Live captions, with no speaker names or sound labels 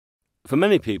For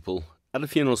many people, at a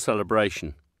funeral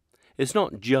celebration, it's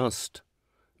not just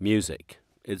music,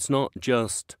 it's not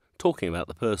just talking about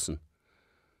the person,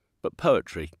 but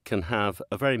poetry can have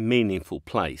a very meaningful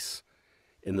place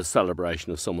in the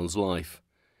celebration of someone's life,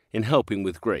 in helping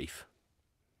with grief.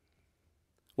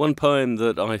 One poem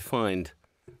that I find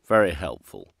very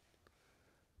helpful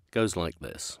goes like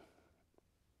this.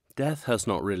 Death has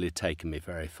not really taken me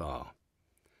very far.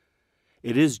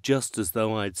 It is just as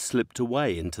though I'd slipped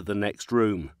away into the next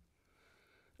room.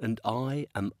 And I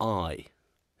am I,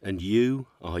 and you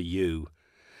are you,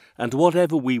 and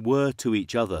whatever we were to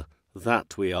each other,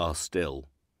 that we are still.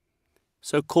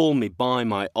 So call me by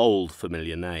my old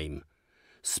familiar name.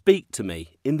 Speak to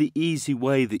me in the easy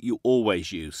way that you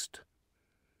always used.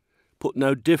 Put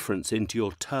no difference into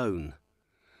your tone.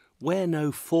 Wear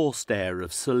no forced air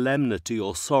of solemnity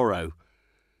or sorrow,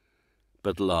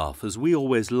 but laugh as we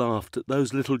always laughed at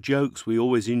those little jokes we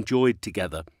always enjoyed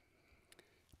together.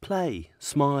 Play,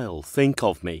 smile, think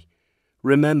of me,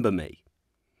 remember me,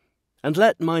 and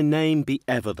let my name be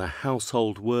ever the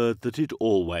household word that it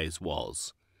always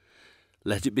was.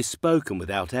 Let it be spoken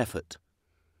without effort,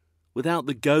 without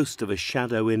the ghost of a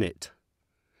shadow in it,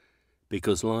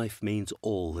 because life means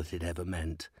all that it ever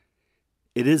meant.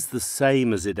 It is the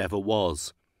same as it ever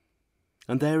was,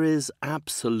 and there is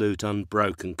absolute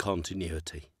unbroken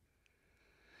continuity.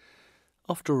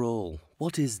 After all,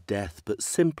 what is death but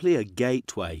simply a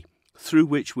gateway through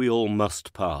which we all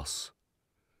must pass?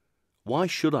 Why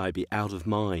should I be out of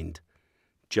mind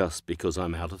just because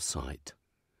I'm out of sight?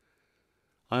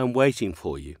 I am waiting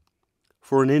for you,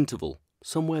 for an interval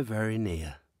somewhere very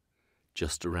near,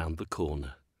 just around the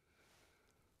corner.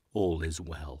 All is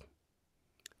well.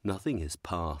 Nothing is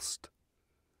past.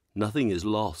 Nothing is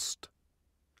lost.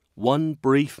 One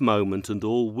brief moment and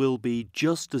all will be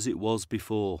just as it was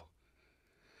before.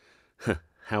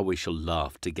 How we shall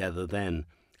laugh together then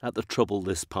at the trouble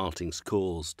this parting's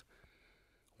caused,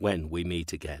 when we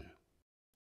meet again.